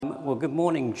Well, good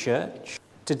morning, church.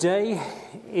 Today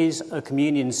is a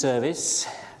communion service,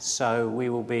 so we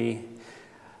will be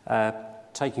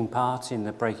taking part in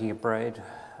the breaking of bread,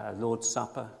 Lord's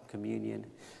Supper, communion,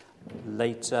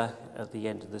 later at the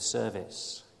end of the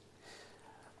service.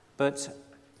 But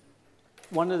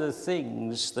one of the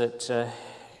things that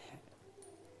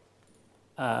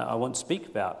I want to speak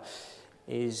about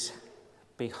is,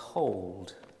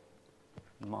 behold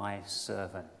my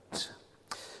servant.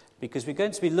 Because we're going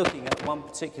to be looking at one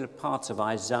particular part of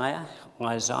Isaiah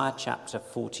chapter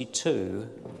 42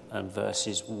 and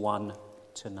verses 1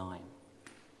 to 9.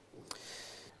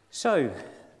 So,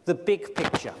 the big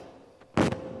picture.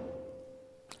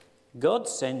 God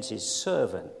sends his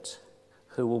servant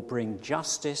who will bring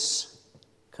justice,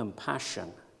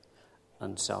 compassion,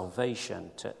 and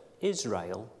salvation to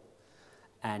Israel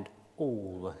and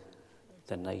all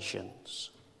the nations.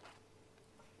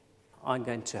 I'm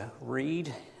going to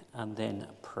read and then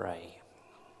pray.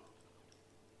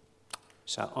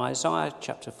 So Isaiah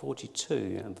chapter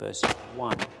 42 and verses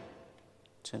 1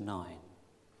 to 9.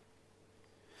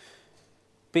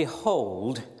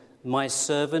 Behold, my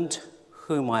servant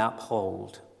whom I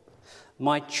uphold,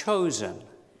 my chosen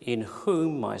in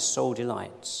whom my soul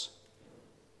delights.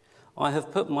 I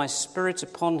have put my spirit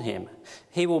upon him.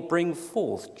 He will bring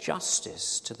forth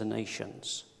justice to the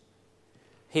nations.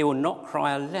 He will not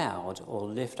cry aloud or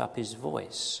lift up his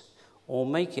voice or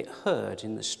make it heard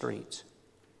in the street.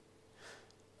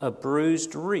 A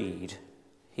bruised reed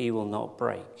he will not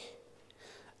break,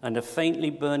 and a faintly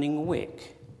burning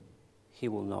wick he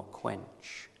will not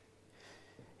quench.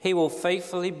 He will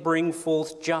faithfully bring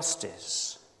forth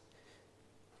justice.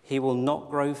 He will not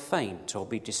grow faint or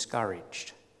be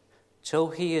discouraged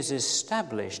till he has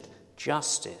established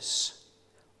justice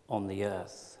on the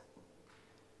earth.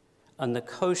 And the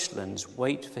coastlands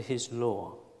wait for his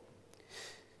law.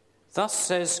 Thus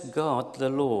says God the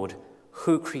Lord,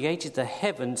 who created the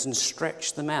heavens and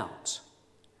stretched them out,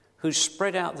 who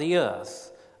spread out the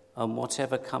earth and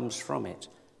whatever comes from it,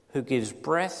 who gives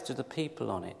breath to the people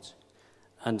on it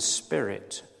and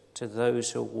spirit to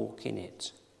those who walk in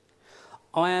it.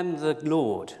 I am the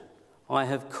Lord. I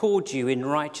have called you in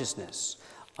righteousness.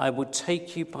 I will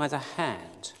take you by the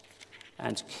hand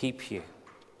and keep you.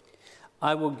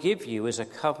 I will give you as a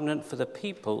covenant for the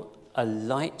people, a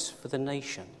light for the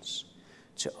nations,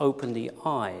 to open the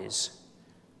eyes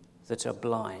that are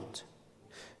blind,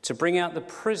 to bring out the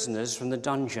prisoners from the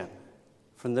dungeon,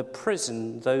 from the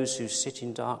prison those who sit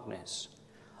in darkness.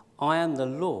 I am the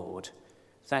Lord,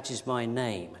 that is my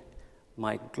name.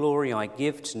 My glory I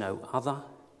give to no other,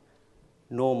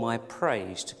 nor my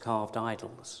praise to carved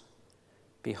idols.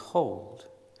 Behold,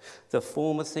 the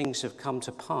former things have come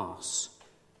to pass,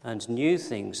 and new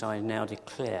things I now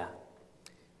declare.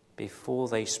 Before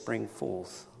they spring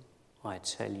forth, I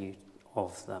tell you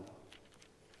of them.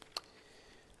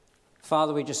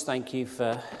 Father, we just thank you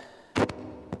for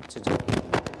today.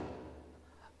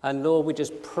 And Lord, we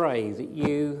just pray that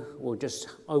you will just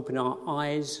open our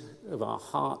eyes of our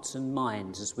hearts and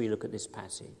minds as we look at this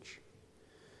passage.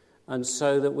 And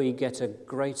so that we get a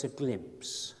greater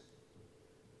glimpse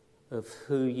of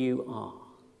who you are.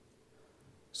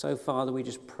 So, Father, we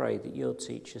just pray that you'll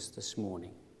teach us this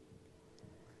morning.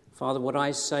 Father, what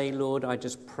I say, Lord, I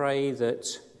just pray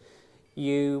that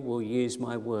you will use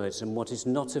my words, and what is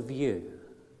not of you,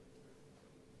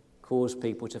 cause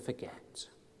people to forget.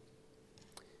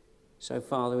 So,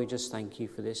 Father, we just thank you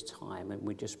for this time, and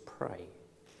we just pray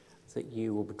that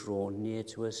you will draw near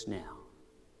to us now.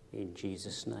 In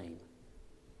Jesus' name,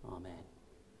 amen.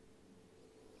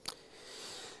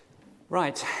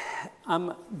 Right,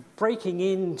 breaking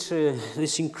into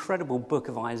this incredible book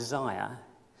of Isaiah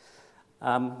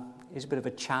is a bit of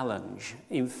a challenge.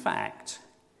 In fact,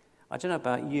 I don't know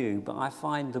about you, but I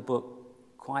find the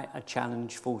book quite a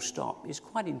challenge, full stop. It's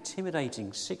quite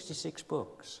intimidating, 66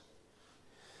 books.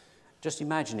 Just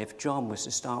imagine if John was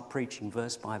to start preaching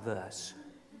verse by verse.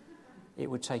 It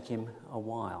would take him a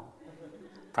while.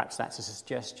 Perhaps that's a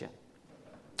suggestion.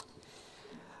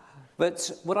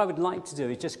 But what I would like to do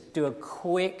is just do a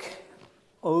quick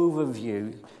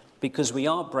overview, because we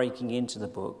are breaking into the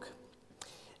book,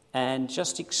 and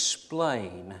just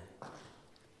explain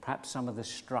perhaps some of the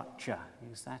structure.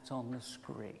 Is that on the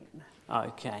screen?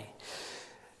 Okay.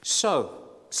 So,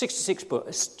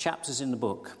 66 chapters in the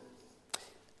book.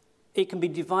 It can be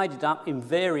divided up in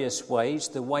various ways.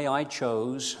 The way I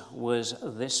chose was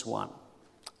this one.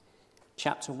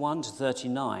 Chapter 1 to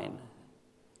 39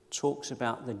 talks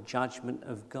about the judgment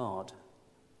of God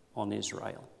on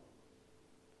Israel.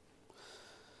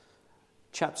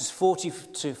 Chapters 40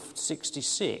 to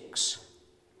 66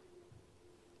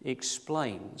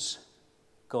 explains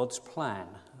God's plan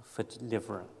for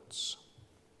deliverance.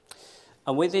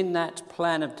 And within that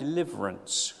plan of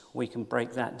deliverance, we can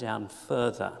break that down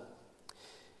further.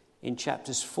 In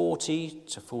chapters 40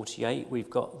 to 48, we've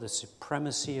got the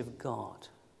supremacy of God,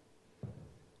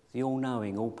 the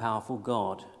all-knowing, all-powerful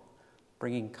God,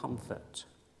 bringing comfort.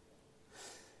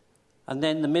 And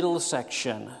then the middle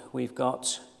section, we've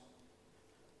got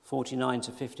 49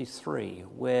 to 53,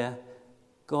 where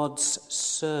God's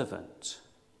servant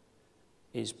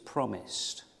is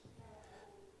promised,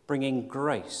 bringing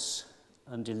grace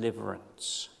and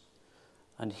deliverance.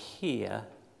 And here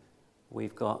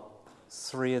we've got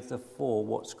 3 of the 4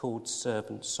 what's called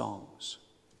servant songs.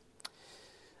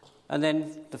 And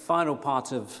then the final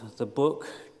part of the book,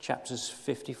 chapters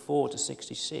 54 to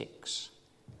 66,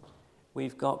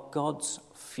 we've got God's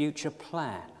future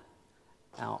plan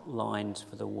outlined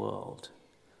for the world,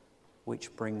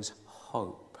 which brings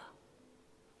hope.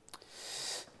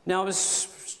 Now, I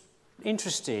was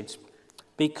interested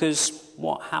because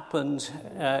what happened,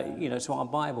 to our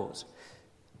Bibles.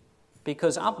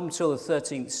 Because up until the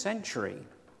 13th century,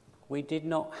 we did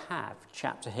not have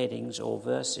chapter headings or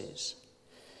verses.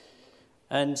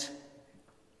 And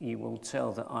you will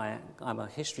tell that I'm a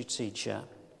history teacher.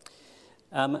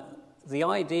 The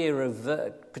idea of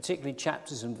particularly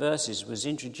chapters and verses was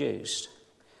introduced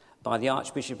by the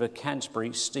Archbishop of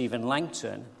Canterbury, Stephen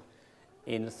Langton,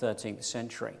 in the 13th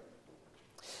century.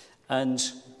 And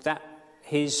that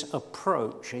his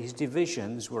approach, his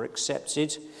divisions were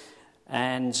accepted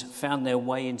and found their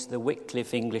way into the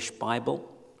Wycliffe English Bible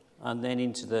and then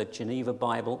into the Geneva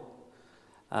Bible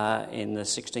in the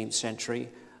 16th century.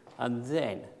 And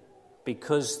then,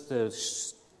 because the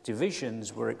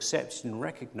divisions were accepted and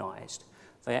recognised,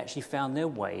 they actually found their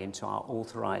way into our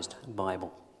authorised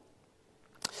Bible.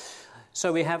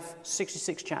 So we have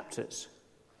 66 chapters.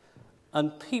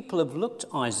 And people have looked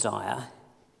at Isaiah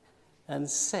and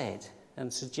said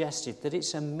and suggested that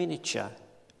it's a miniature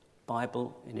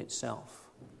Bible in itself.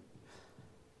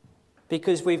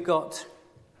 Because we've got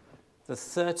the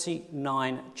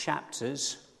 39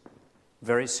 chapters,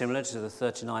 very similar to the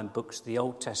 39 books of the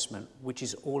Old Testament, which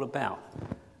is all about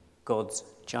God's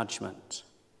judgment.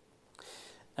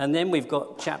 And then we've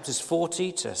got chapters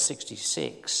 40 to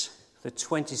 66, the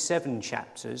 27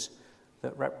 chapters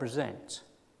that represent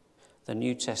the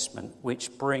New Testament,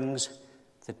 which brings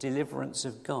the deliverance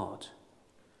of God,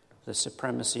 the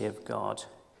supremacy of God,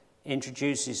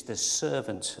 introduces the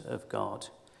servant of God,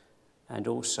 and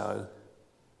also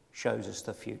shows us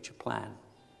the future plan.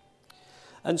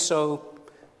 And so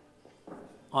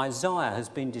Isaiah has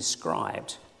been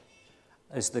described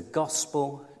as the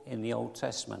gospel in the Old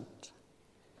Testament.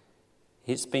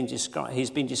 He's been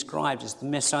described as the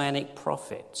messianic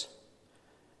prophet.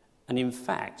 And in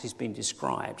fact, he's been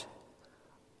described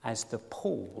as the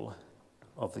Paul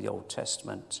of the Old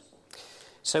Testament.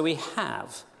 So we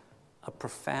have a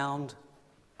profound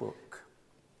book.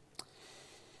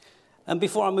 And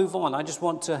before I move on, I just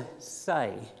want to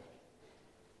say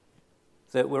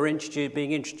that we're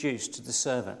being introduced to the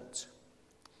servant.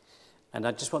 And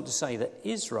I just want to say that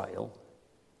Israel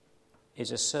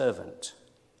is a servant,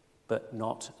 but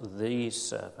not the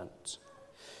servant.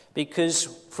 Because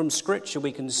from Scripture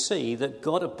we can see that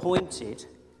God appointed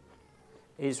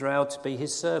Israel to be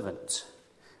his servant.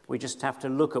 We just have to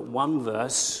look at one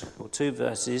verse or 2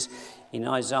 verses in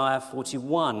Isaiah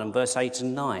 41 and verse 8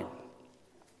 and 9.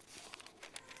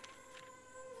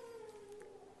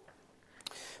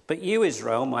 But you,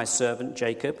 Israel, my servant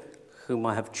Jacob, whom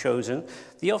I have chosen,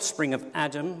 the offspring of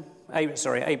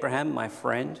Abraham, my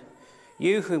friend,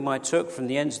 you whom I took from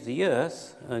the ends of the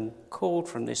earth and called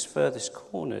from this furthest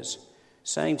corners,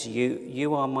 saying to you,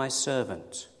 you are my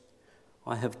servant.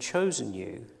 I have chosen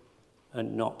you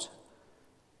and not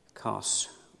cast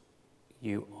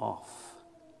you off.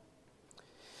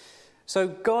 So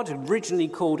God had originally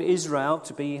called Israel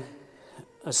to be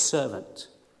a servant,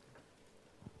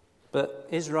 but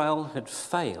Israel had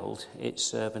failed its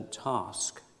servant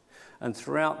task. And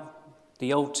throughout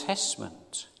the Old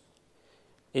Testament,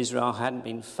 Israel hadn't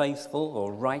been faithful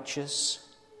or righteous.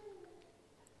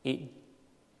 It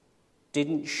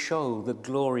didn't show the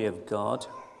glory of God.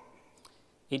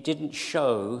 It didn't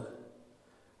show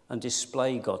and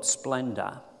display God's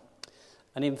splendor.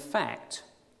 And in fact,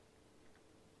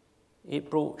 it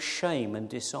brought shame and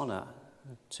dishonor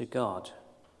to God.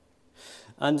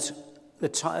 And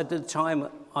at the time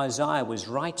Isaiah was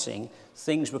writing,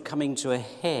 things were coming to a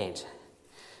head.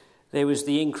 There was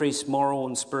the increased moral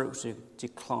and spiritual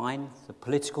decline, the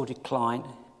political decline,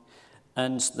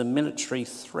 and the military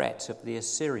threat of the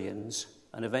Assyrians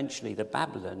and eventually the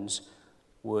Babylons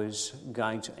was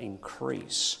going to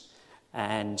increase.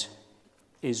 And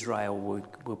Israel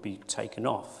would be taken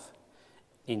off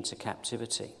into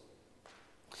captivity.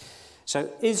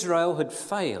 So Israel had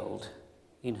failed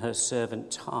in her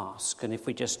servant task. And if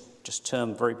we just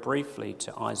turn very briefly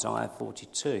to Isaiah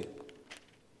 42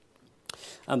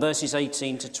 and verses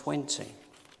 18 to 20.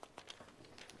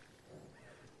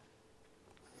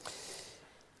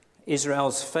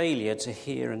 Israel's failure to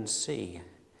hear and see.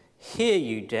 Hear,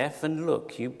 you deaf, and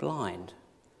look, you blind,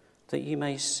 that you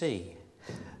may see.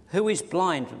 Who is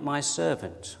blind but my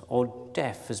servant, or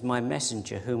deaf as my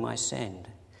messenger whom I send?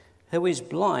 Who is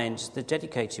blind, the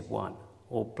dedicated one,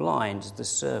 or blind, the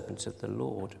servant of the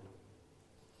Lord?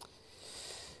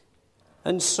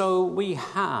 And so we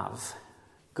have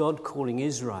God calling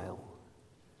Israel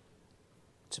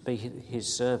to be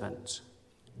his servant,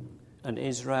 and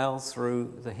Israel,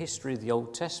 through the history of the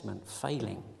Old Testament,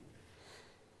 failing.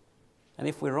 And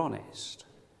if we're honest,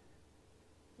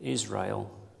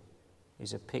 Israel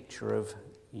is a picture of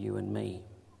you and me.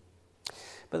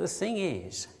 But the thing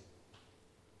is,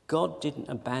 God didn't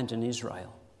abandon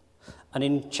Israel. And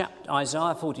in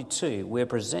Isaiah 42, we're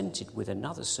presented with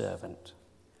another servant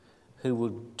who will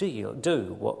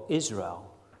do what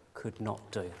Israel could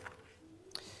not do.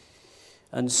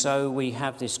 And so we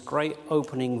have this great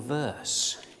opening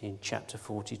verse in chapter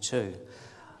 42.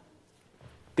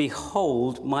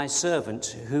 Behold, my servant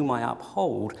whom I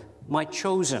uphold, my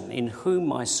chosen in whom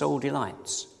my soul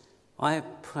delights. I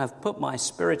have put my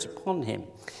spirit upon him.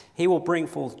 He will bring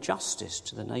forth justice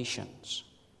to the nations.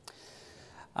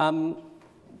 The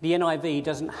NIV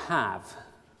doesn't have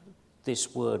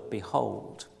this word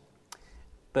behold,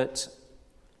 but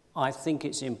I think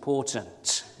it's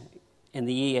important. In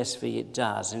the ESV it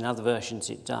does, in other versions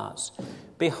it does.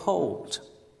 Behold,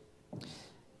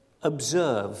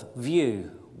 observe,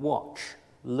 view, watch,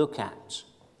 look at.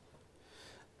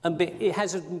 And it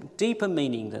has a deeper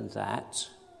meaning than that.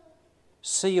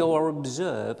 See or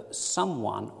observe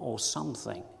someone or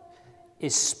something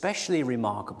especially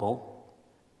remarkable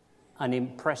and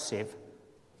impressive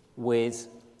with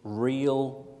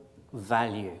real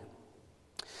value.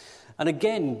 And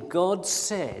again, God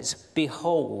says,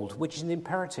 behold, which is an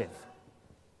imperative.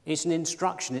 It's an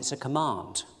instruction, it's a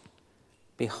command.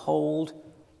 Behold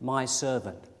my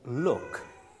servant. Look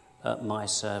at my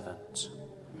servant.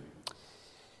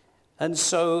 And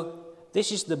so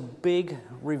this is the big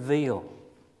reveal.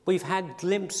 We've had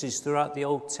glimpses throughout the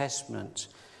Old Testament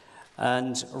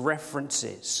and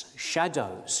references,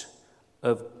 shadows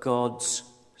of God's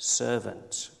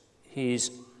servant,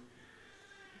 his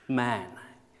man,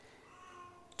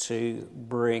 to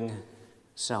bring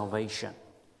salvation.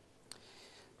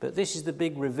 But this is the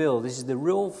big reveal. This is the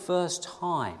real first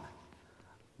time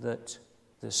that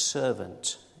the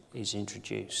servant is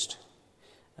introduced.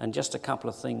 And just a couple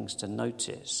of things to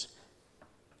notice.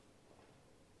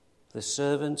 The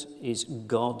servant is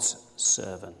God's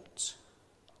servant,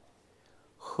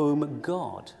 whom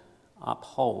God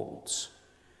upholds,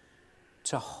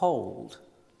 to hold,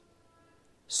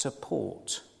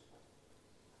 support,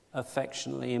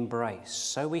 affectionately embrace.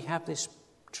 So we have this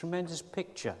tremendous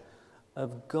picture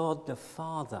of God the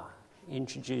Father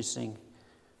introducing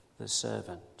the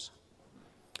servant.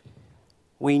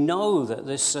 We know that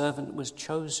this servant was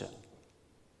chosen.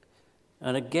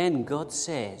 And again, God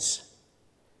says,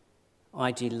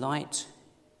 I delight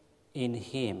in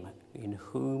him, in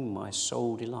whom my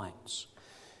soul delights.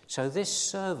 So this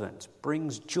servant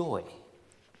brings joy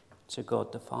to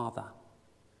God the Father.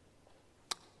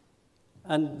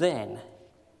 And then,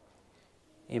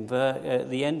 at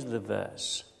the end of the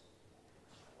verse,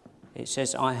 it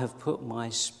says, I have put my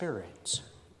spirit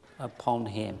upon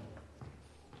him.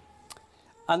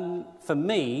 And for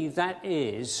me, that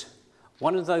is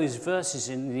one of those verses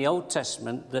in the Old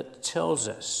Testament that tells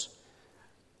us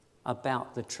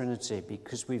about the Trinity,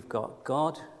 because we've got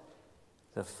God,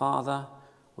 the Father,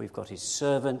 we've got his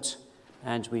servant,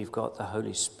 and we've got the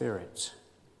Holy Spirit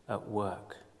at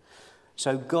work.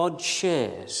 So God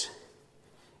shares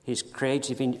his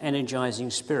creative and energizing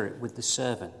spirit with the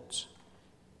servant.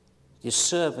 The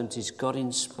servant is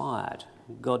God-inspired,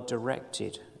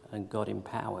 God-directed, and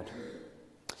God-empowered.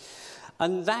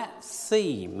 And that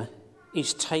theme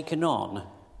is taken on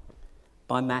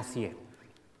by Matthew.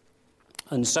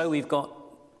 And so we've got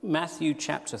Matthew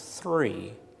chapter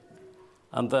 3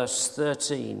 and verse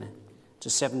 13 to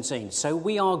 17. So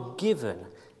we are given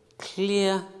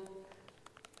clear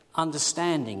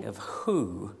understanding of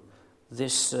who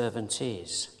this servant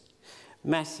is.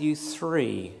 Matthew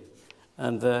 3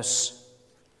 and verse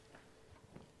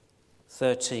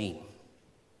 13.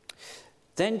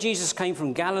 Then Jesus came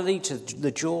from Galilee to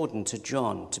the Jordan to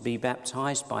John to be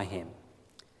baptized by him.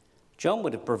 John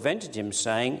would have prevented him,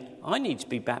 saying, I need to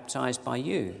be baptized by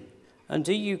you, and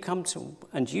you come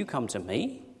to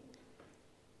me?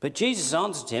 But Jesus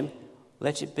answered him,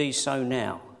 let it be so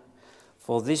now,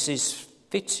 for this is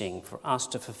fitting for us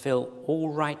to fulfill all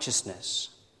righteousness.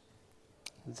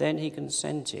 Then he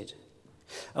consented.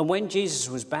 And when Jesus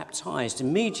was baptized,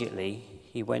 immediately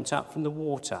he went up from the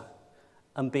water,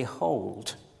 and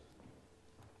behold,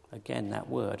 again that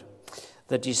word,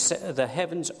 the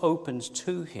heavens opened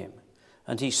to him,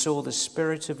 and he saw the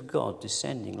Spirit of God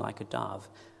descending like a dove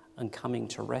and coming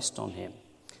to rest on him.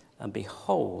 And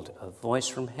behold, a voice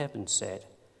from heaven said,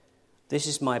 this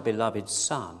is my beloved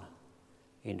Son,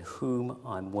 in whom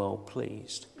I'm well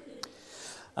pleased.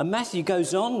 And Matthew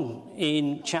goes on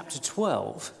in chapter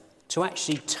 12 to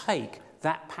actually take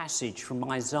that passage from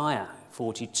Isaiah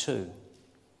 42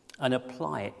 and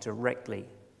apply it directly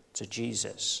to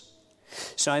Jesus.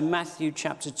 So in Matthew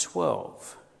chapter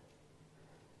 12,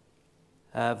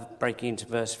 breaking into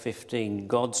verse 15,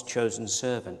 God's chosen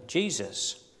servant,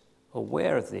 Jesus,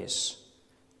 aware of this,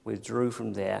 withdrew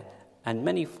from there, and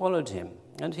many followed him,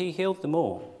 and he healed them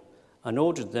all, and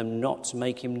ordered them not to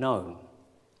make him known.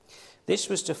 This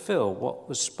was to fill what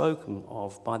was spoken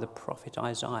of by the prophet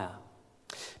Isaiah.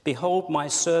 Behold my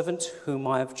servant whom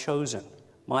I have chosen,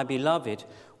 my beloved,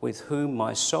 with whom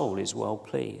my soul is well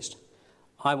pleased.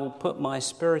 I will put my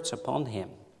spirit upon him,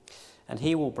 and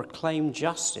he will proclaim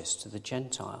justice to the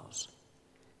Gentiles.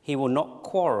 He will not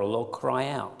quarrel or cry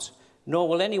out, nor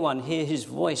will anyone hear his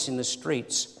voice in the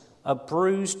streets. A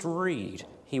bruised reed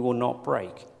he will not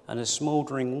break, and a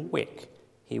smouldering wick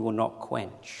he will not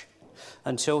quench,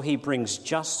 until he brings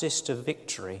justice to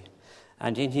victory,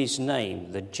 and in his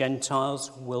name the Gentiles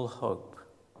will hope.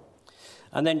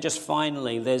 And then just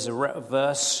finally, there's a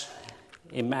verse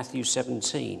in Matthew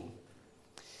 17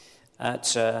 at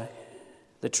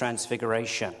the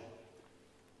Transfiguration.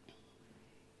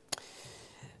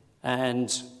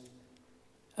 And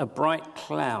a bright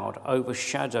cloud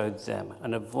overshadowed them,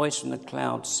 and a voice from the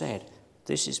cloud said,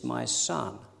 this is my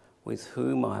Son, with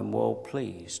whom I am well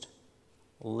pleased.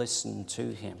 Listen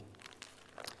to him.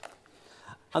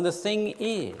 And the thing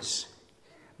is,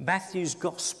 Matthew's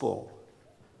gospel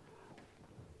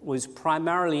was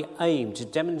primarily aimed to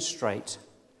demonstrate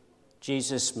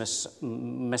Jesus'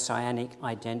 messianic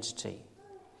identity.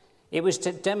 It was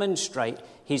to demonstrate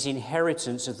his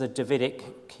inheritance of the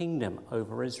Davidic kingdom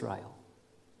over Israel.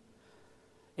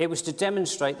 It was to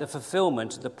demonstrate the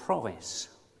fulfillment of the promise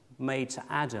made to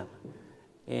Adam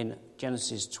in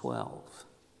Genesis 12.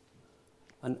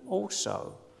 And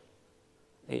also,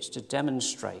 it's to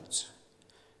demonstrate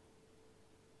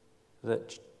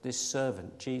that this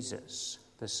servant, Jesus,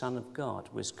 the Son of God,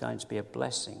 was going to be a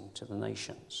blessing to the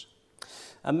nations.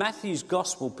 And Matthew's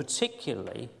gospel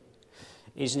particularly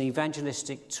is an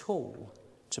evangelistic tool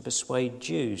to persuade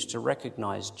Jews to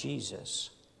recognize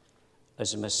Jesus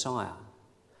as a Messiah.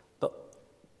 But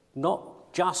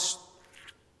not just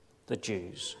the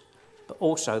Jews, but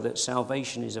also that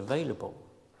salvation is available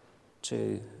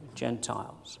to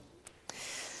Gentiles.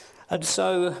 And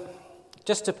so,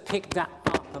 just to pick that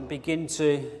up and begin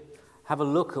to have a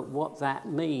look at what that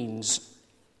means,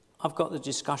 I've got the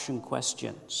discussion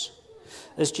questions.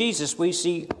 As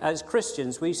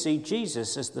Christians, we see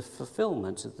Jesus as the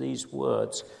fulfillment of these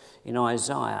words in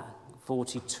Isaiah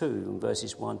 42,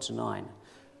 verses 1 to 9.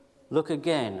 Look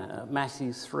again at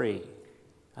Matthew 3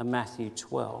 and Matthew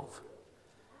 12.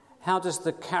 How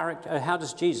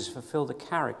does Jesus fulfill the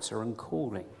character and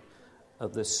calling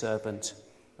of the servant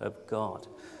of God?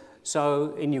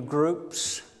 So in your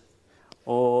groups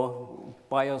or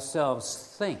by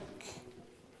yourselves, think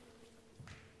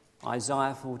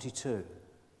Isaiah 42,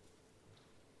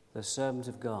 the servant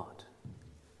of God,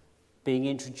 being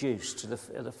introduced to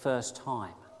the first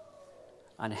time,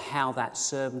 and how that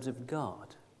servant of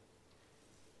God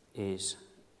is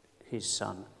his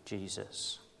son,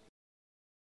 Jesus.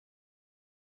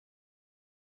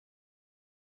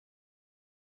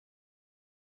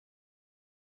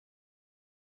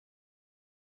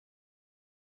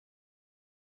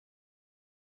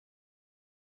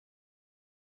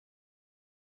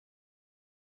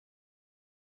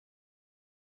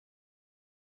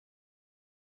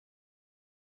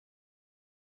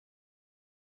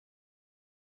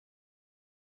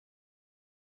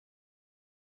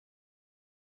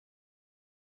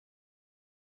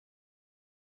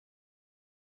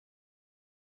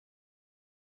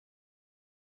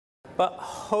 But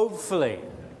hopefully,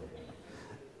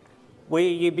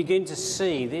 you begin to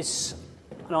see this,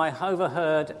 and I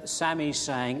overheard Sammy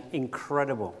saying,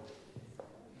 incredible.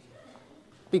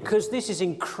 Because this is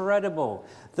incredible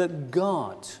that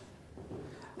God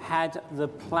had the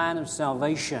plan of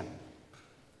salvation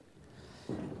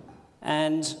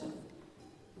And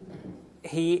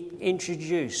he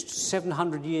introduced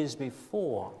 700 years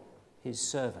before his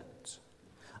servant.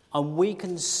 And we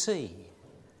can see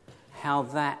how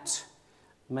that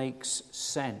makes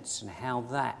sense and how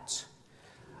that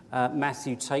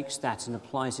Matthew takes that and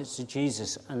applies it to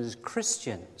Jesus. And as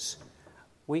Christians,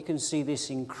 we can see this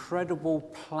incredible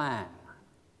plan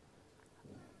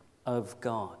of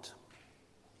God.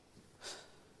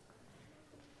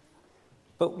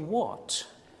 But what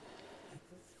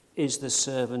is the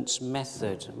servant's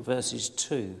method? Verses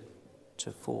 2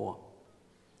 to 4.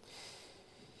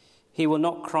 He will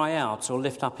not cry out or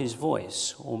lift up his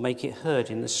voice or make it heard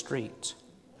in the street.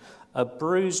 A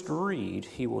bruised reed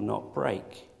he will not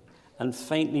break, and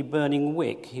faintly burning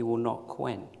wick he will not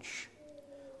quench.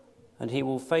 And he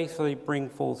will faithfully bring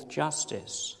forth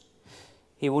justice.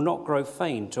 He will not grow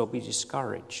faint or be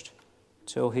discouraged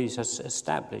till he has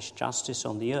established justice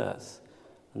on the earth,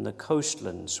 and the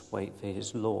coastlands wait for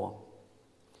his law.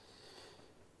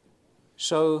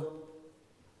 So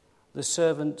the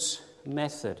servant's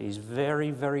method is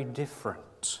very, very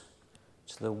different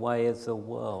to the way of the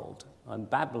world. And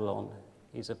Babylon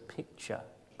is a picture,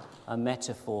 a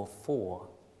metaphor for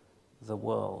the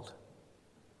world.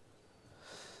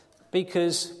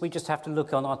 Because we just have to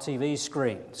look on our TV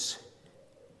screens.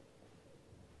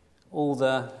 All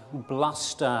the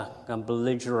bluster and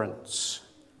belligerence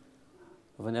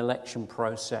of an election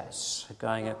process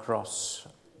going on across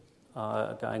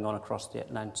the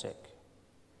Atlantic.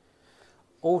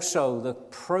 Also, the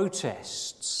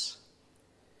protests,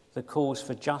 the calls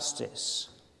for justice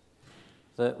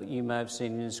that you may have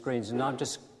seen in the screens. And I'm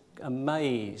just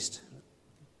amazed,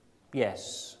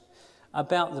 yes,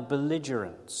 about the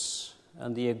belligerence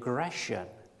and the aggression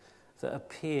that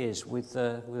appears with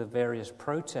the various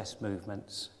protest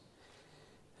movements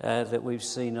that we've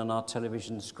seen on our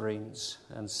television screens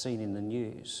and seen in the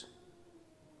news.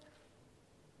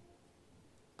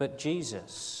 But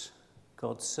Jesus,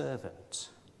 God's servant,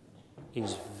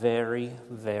 is very,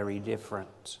 very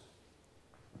different.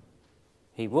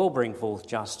 He will bring forth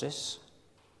justice,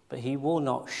 but he will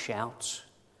not shout,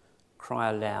 cry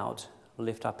aloud,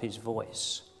 lift up his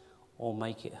voice, or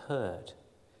make it heard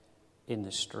in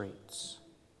the streets.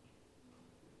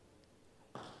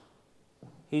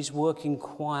 He's working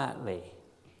quietly,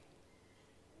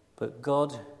 but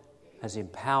God has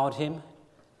empowered him,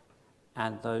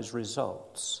 and those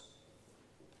results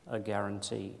are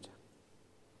guaranteed.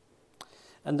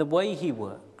 And the way he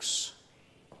works,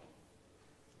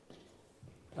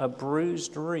 a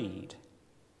bruised reed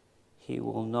he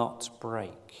will not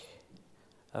break,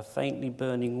 a faintly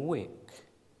burning wick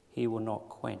he will not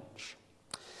quench.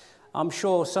 I'm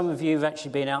sure some of you have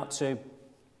actually been out to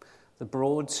the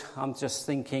Broads. I'm just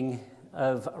thinking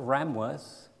of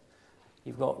Ramworth.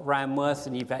 You've got Ramworth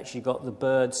and you've actually got the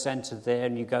bird centre there,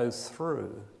 and you go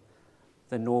through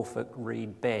the Norfolk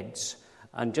reed beds.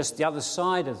 And just the other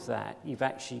side of that, you've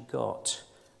actually got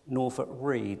Norfolk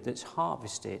reed that's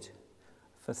harvested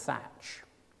for thatch.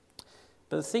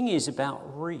 But the thing is about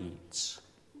reeds,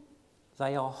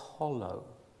 they are hollow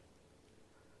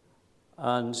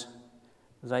and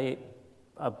they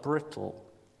are brittle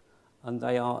and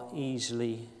they are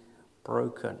easily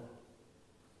broken.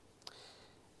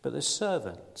 But the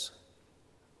servant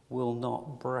will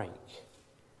not break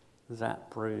that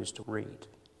bruised reed.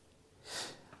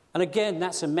 And again,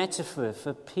 that's a metaphor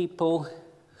for people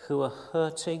who are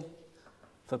hurting,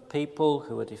 for people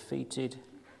who are defeated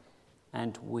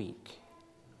and weak.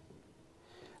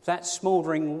 That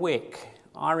smouldering wick,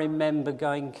 I remember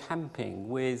going camping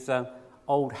with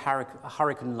old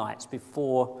hurricane lights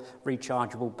before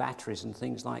rechargeable batteries and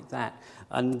things like that.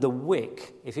 And the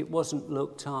wick, if it wasn't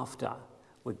looked after,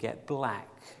 would get black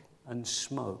and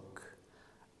smoke.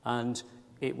 And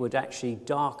it would actually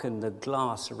darken the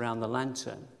glass around the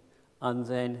lantern, and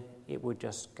then it would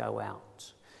just go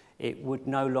out. It would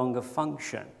no longer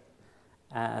function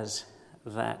as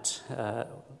that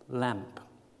lamp.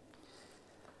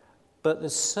 But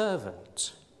the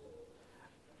servant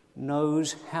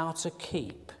knows how to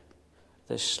keep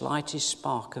the slightest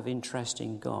spark of interest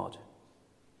in God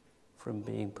from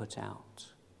being put out.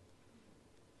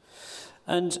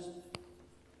 And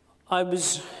I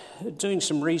was doing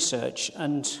some research,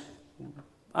 and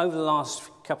over the last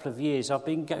couple of years I've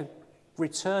been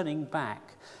returning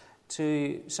back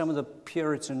to some of the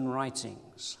Puritan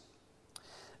writings.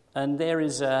 And there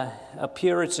is a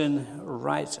Puritan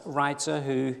writer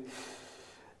who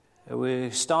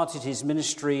started his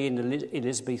ministry in the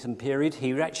Elizabethan period.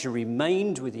 He actually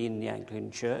remained within the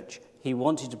Anglican Church. He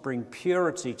wanted to bring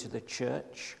purity to the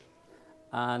church,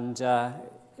 and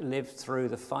lived through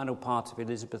the final part of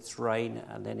Elizabeth's reign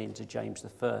and then into James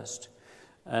I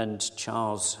and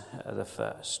Charles I.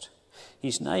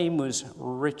 His name was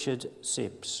Richard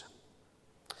Sibbes.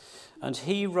 And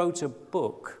he wrote a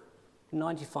book,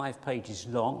 95 pages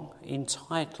long,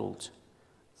 entitled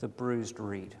The Bruised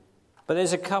Reed. But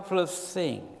there's a couple of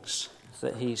things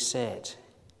that he said.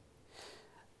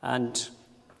 And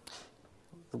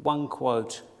the one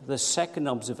quote, the second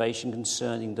observation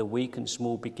concerning the weak and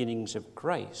small beginnings of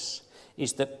grace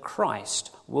is that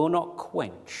Christ will not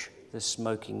quench the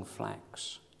smoking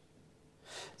flax.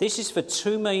 This is for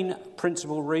two main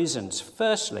principal reasons.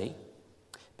 Firstly,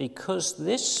 because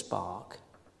this spark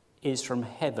is from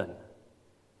heaven.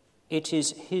 It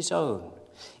is his own.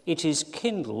 It is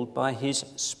kindled by his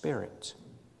Spirit.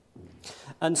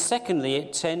 And secondly,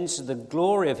 it tends to the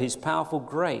glory of his powerful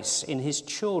grace in his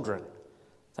children,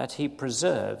 that he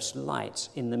preserves light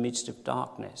in the midst of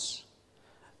darkness,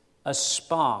 a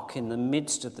spark in the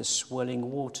midst of the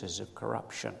swelling waters of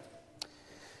corruption.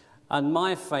 And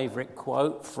my favourite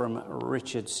quote from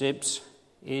Richard Sibbes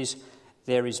is,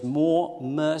 there is more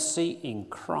mercy in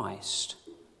Christ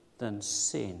than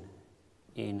sin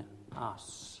in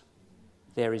us.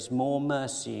 There is more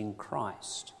mercy in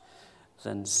Christ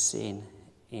than sin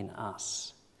in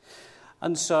us.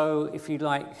 And so, if you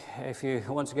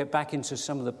want to get back into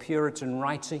some of the Puritan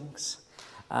writings,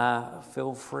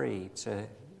 feel free to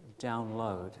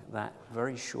download that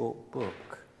very short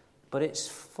book. But it's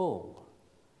full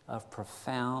of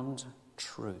profound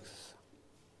truth.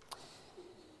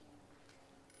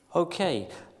 Okay,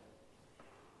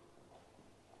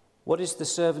 what is the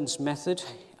servant's method?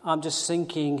 I'm just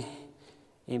thinking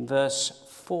in verse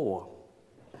 4,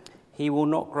 he will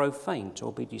not grow faint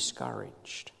or be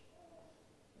discouraged.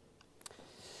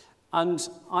 And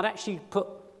I'd actually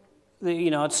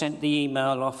I'd sent the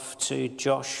email off to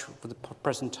Josh for the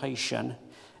presentation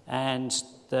and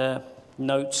the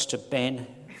notes to Ben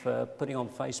for putting on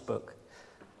Facebook.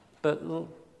 But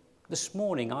this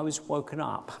morning I was woken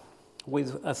up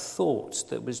with a thought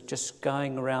that was just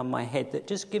going around my head that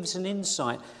just gives an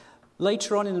insight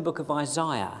later on in the book of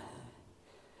Isaiah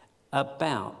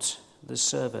about the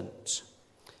servant.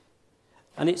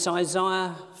 And it's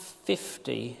Isaiah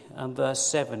 50 and verse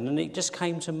 7, and it just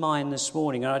came to mind this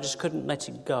morning and I just couldn't let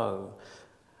it go.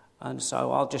 And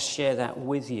so I'll just share that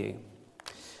with you.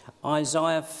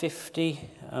 Isaiah 50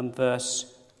 and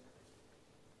verse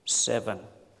 7.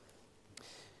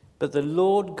 But the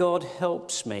Lord God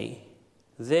helps me,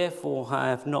 therefore I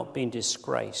have not been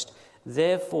disgraced.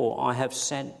 Therefore I have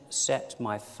set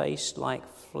my face like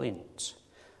flint,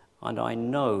 and I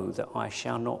know that I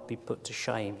shall not be put to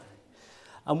shame.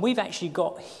 And we've actually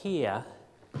got here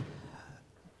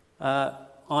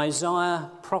Isaiah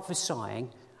prophesying,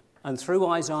 and through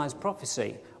Isaiah's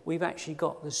prophecy, we've actually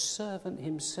got the servant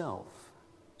himself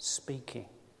speaking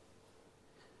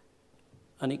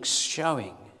and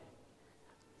showing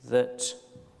that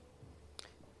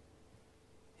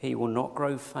he will not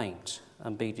grow faint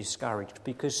and be discouraged,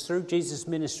 because through Jesus'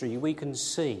 ministry we can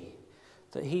see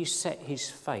that he set his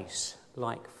face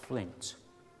like flint.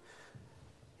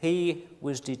 He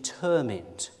was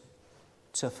determined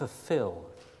to fulfill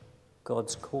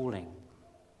God's calling.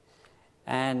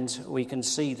 And we can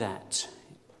see that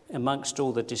amongst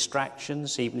all the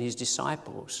distractions, even his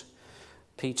disciples,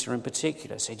 Peter in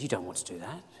particular, said, you don't want to do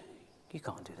that. You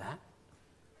can't do that.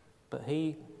 But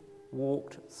he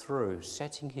walked through,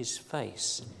 setting his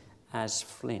face as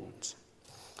flint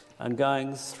and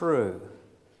going through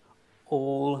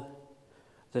all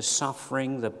the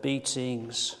suffering, the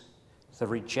beatings, the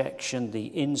rejection,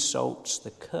 the insults,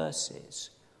 the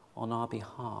curses on our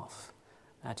behalf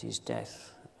at his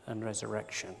death and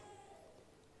resurrection.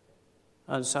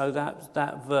 And so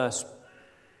that verse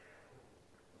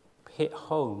hit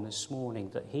home this morning,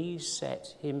 that he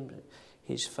set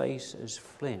his face as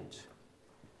flint.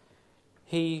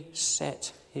 He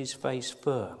set his face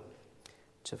firm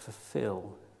to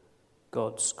fulfill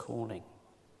God's calling.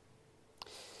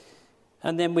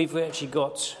 And then we've actually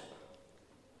got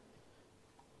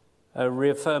a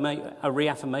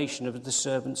reaffirmation of the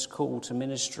servant's call to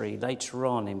ministry later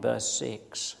on in verse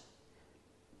 6.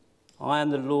 I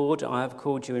am the Lord, I have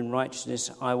called you in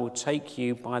righteousness, I will take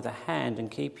you by the hand and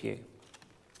keep you.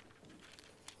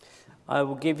 I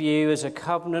will give you as a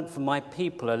covenant for my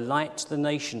people, a light to the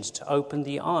nations, to open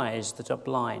the eyes that are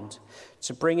blind,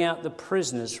 to bring out the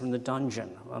prisoners from the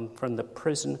dungeon, and from the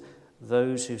prison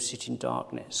those who sit in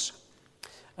darkness.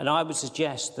 And I would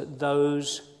suggest that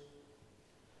those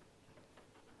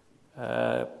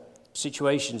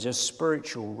situations are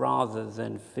spiritual rather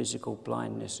than physical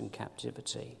blindness and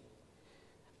captivity.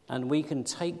 And we can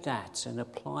take that and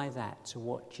apply that to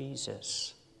what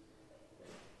Jesus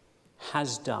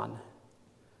has done,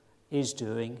 is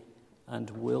doing, and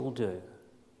will do.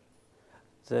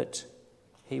 That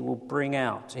he will bring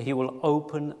out, he will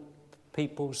open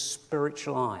people's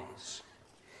spiritual eyes.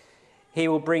 He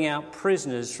will bring out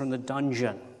prisoners from the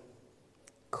dungeon,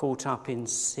 caught up in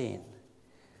sin,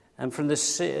 and from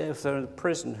the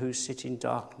prison who sit in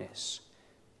darkness.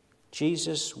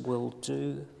 Jesus will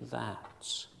do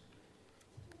that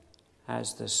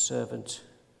as the servant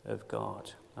of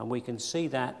God. And we can see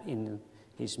that in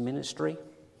his ministry,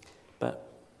 but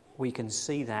we can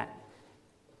see that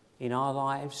in our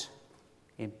lives,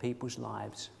 in people's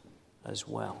lives as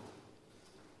well.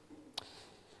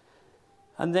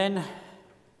 And then,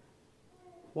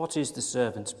 what is the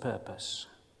servant's purpose?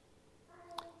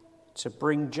 To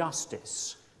bring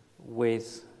justice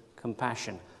with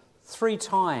compassion. 3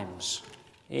 times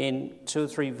in 2 or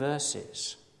 3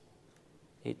 verses,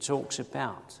 it talks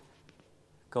about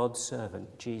God's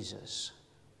servant, Jesus,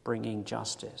 bringing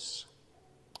justice.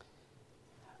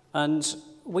 And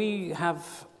we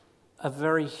have a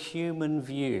very human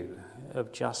view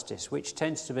of justice, which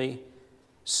tends to be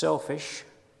selfish,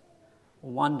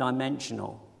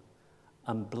 one-dimensional,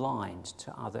 and blind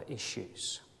to other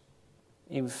issues.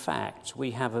 In fact,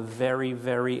 we have a very,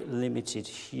 very limited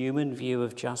human view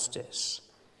of justice.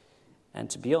 And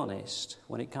to be honest,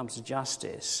 when it comes to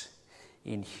justice,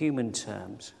 in human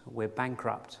terms, we're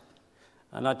bankrupt.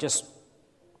 And I just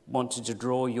wanted to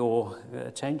draw your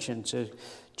attention to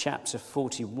chapter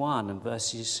 41 and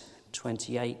verses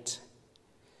 28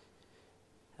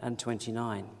 and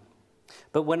 29.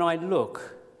 But when I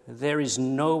look, there is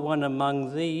no one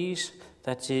among these,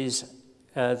 that is,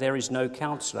 there is no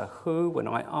counselor who, when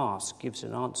I ask, gives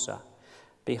an answer.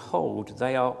 Behold,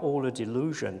 they are all a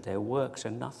delusion, their works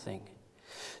are nothing.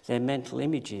 Their mental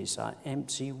images are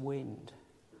empty wind.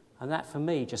 And that, for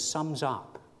me, just sums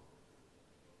up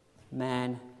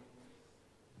man,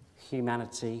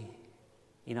 humanity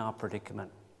in our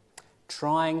predicament.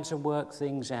 Trying to work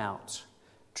things out,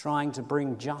 trying to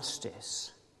bring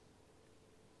justice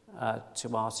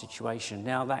to our situation.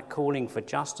 Now, that calling for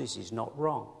justice is not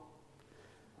wrong.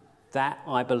 That,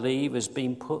 I believe, has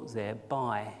been put there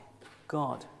by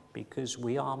God, because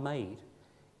we are made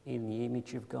in the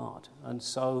image of God. And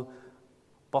so,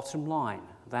 bottom line,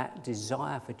 that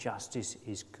desire for justice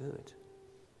is good.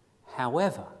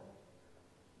 However,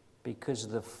 because of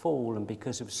the fall and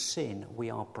because of sin, we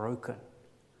are broken.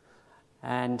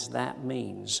 And that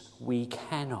means we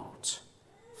cannot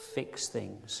fix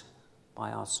things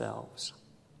by ourselves.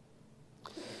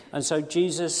 And so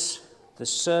Jesus, the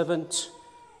servant,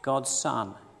 God's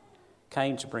Son,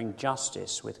 came to bring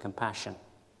justice with compassion.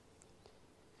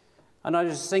 And I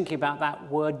was thinking about that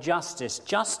word justice.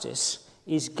 Justice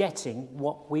is getting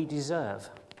what we deserve.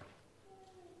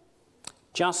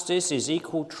 Justice is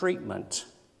equal treatment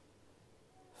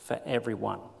for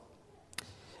everyone.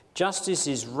 Justice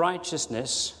is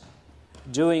righteousness,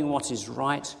 doing what is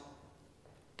right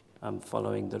and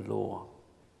following the law.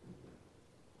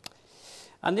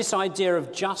 And this idea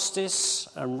of justice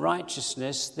and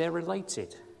righteousness, they're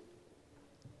related.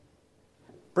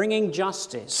 Bringing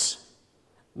justice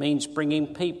means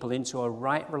bringing people into a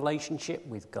right relationship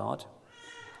with God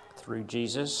through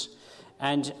Jesus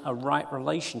and a right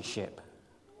relationship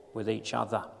with each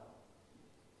other.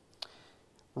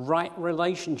 Right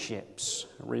relationships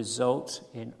result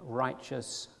in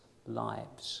righteous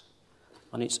lives.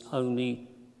 And it's only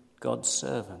God's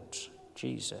servant,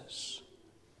 Jesus,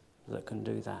 that can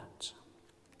do that.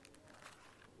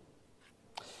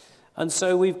 And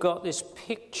so we've got this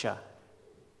picture,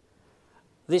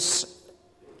 this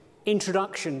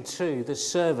introduction to the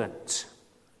servant.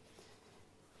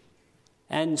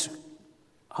 And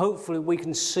hopefully we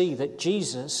can see that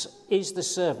Jesus is the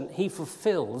servant. He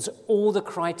fulfills all the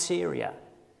criteria.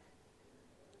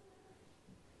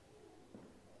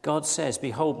 God says,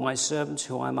 "Behold my servant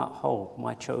who I uphold,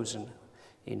 my chosen,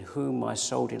 in whom my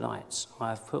soul delights. I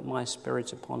have put my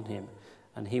spirit upon him,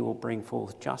 and he will bring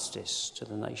forth justice to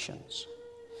the nations."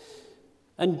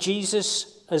 And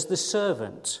Jesus, as the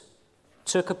servant,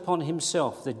 took upon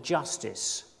himself the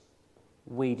justice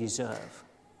we deserve.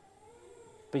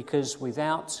 Because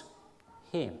without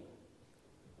him,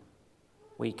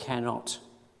 we cannot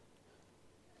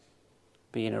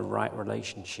be in a right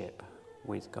relationship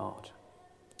with God.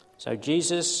 So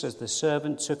Jesus, as the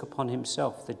servant, took upon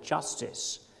himself the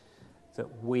justice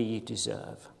that we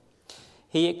deserve.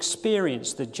 He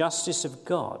experienced the justice of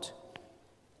God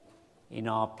in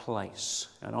our place.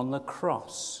 And on the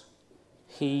cross,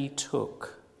 he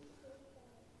took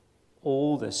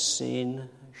all the sin,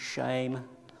 shame,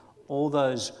 all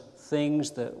those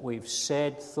things that we've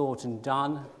said, thought and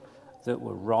done that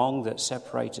were wrong, that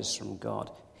separate us from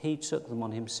God, he took them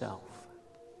on himself.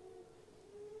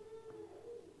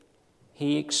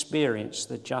 He experienced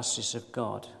the justice of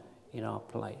God in our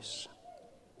place.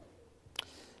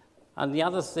 And the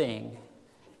other thing,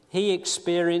 he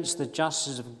experienced the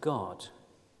justice of God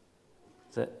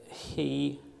that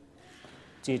he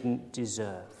didn't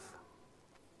deserve.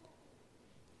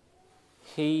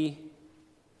 He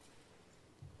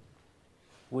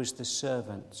was the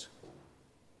servant.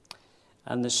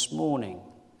 And this morning,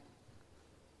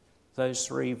 those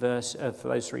three words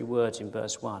in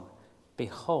verse 1,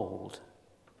 behold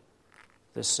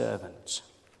the servant.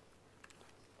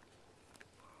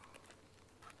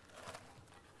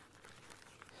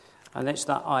 And it's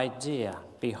that idea,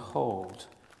 behold,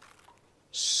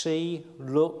 see,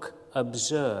 look,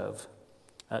 observe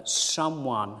at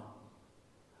someone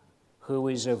who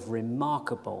is of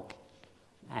remarkable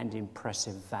and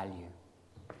impressive value.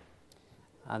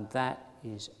 And that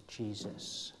is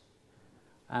Jesus.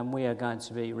 And we are going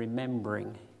to be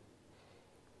remembering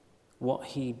what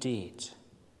he did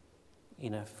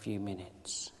in a few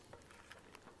minutes.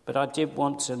 But I did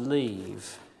want to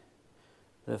leave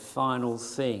the final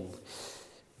thing,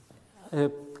 a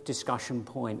discussion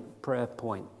point, prayer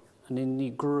point, and in the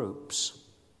groups.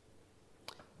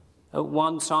 At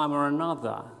one time or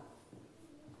another,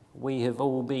 we have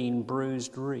all been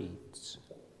bruised reeds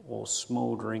or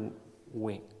smouldering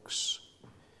wicks.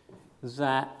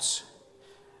 That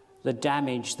the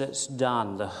damage that's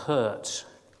done, the hurt,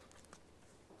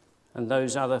 and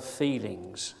those other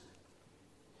feelings,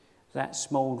 that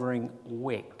smouldering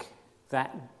wick,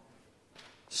 that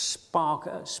spark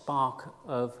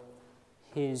of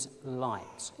his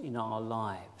light in our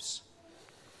lives.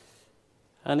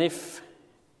 And if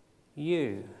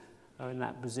you are in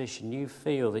that position, you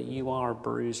feel that you are a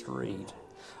bruised reed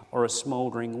or a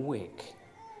smouldering wick,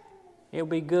 it'll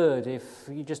be good if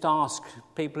you just ask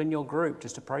people in your group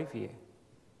just to pray for you.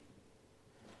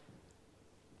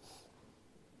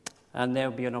 And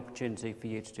there'll be an opportunity for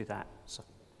you to do that.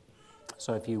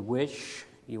 So if you wish,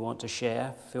 you want to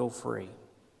share, feel free.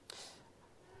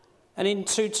 And in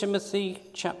 2 Timothy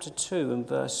chapter 2 and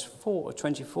verse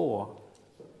 24,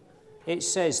 it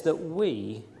says that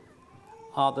we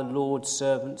are the Lord's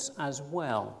servants as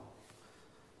well.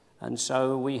 And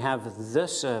so we have the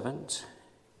servant,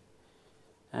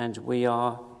 and we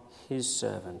are his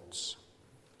servants.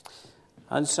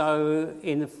 And so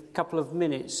in a couple of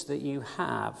minutes that you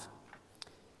have,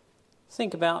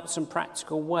 think about some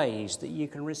practical ways that you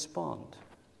can respond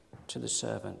to the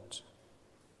servant.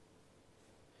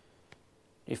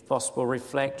 If possible,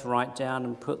 reflect, write down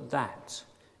and put that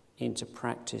into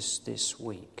practice this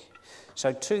week.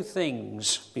 So 2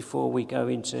 things before we go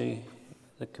into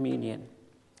the communion.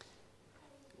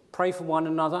 Pray for one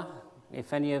another.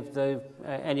 If any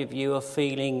of you are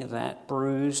feeling that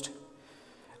bruised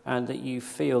and that you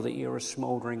feel that you're a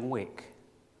smouldering wick,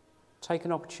 take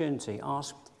an opportunity,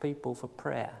 ask people for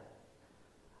prayer.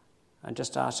 And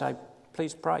just say,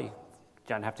 please pray. You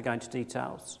don't have to go into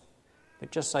details.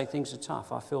 But just say things are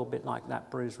tough. I feel a bit like that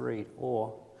bruised reed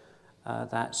or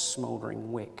that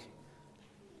smouldering wick.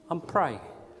 And pray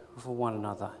for one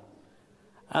another.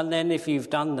 And then if you've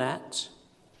done that,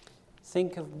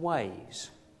 think of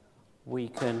ways we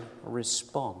can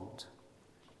respond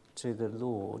to the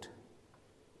Lord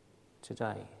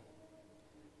today.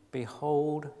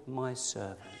 Behold my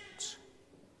servant.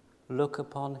 Look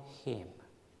upon him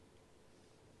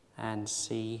and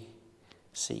seek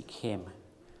him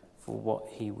for what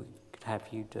he would have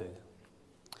you do.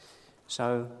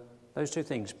 So those 2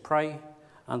 things, pray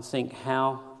and think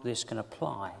how this can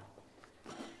apply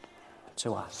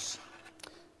to us.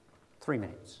 3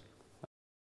 minutes.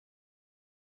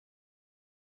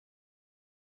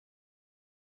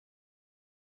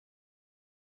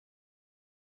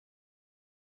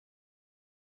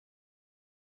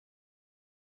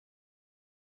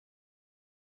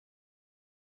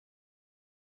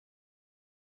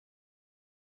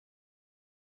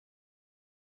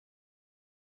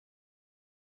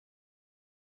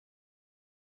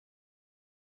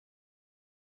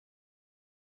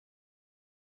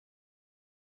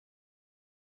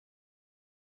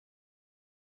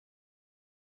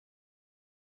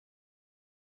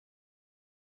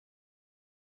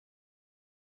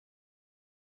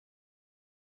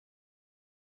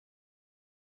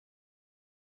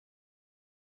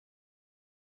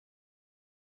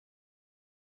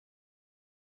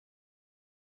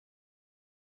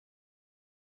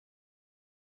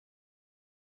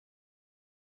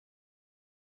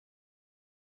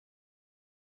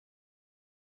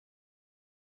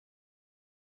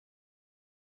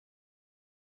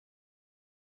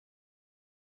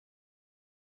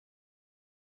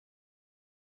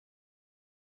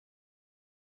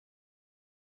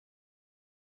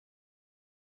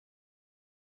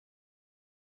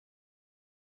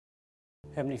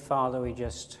 Heavenly Father, we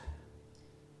just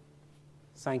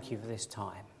thank you for this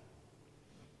time.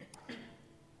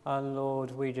 And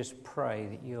Lord, we just pray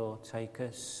that you'll take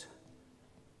us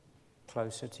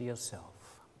closer to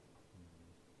yourself.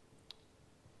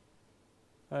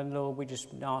 And Lord, we just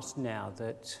ask now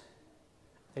that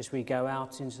as we go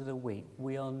out into the week,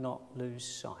 we'll not lose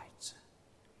sight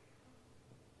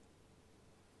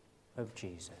of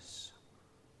Jesus,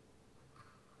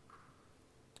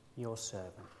 your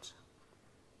servant.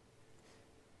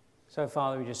 So,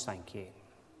 Father, we just thank you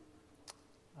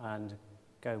and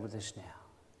go with us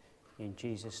now. In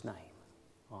Jesus' name,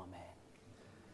 amen.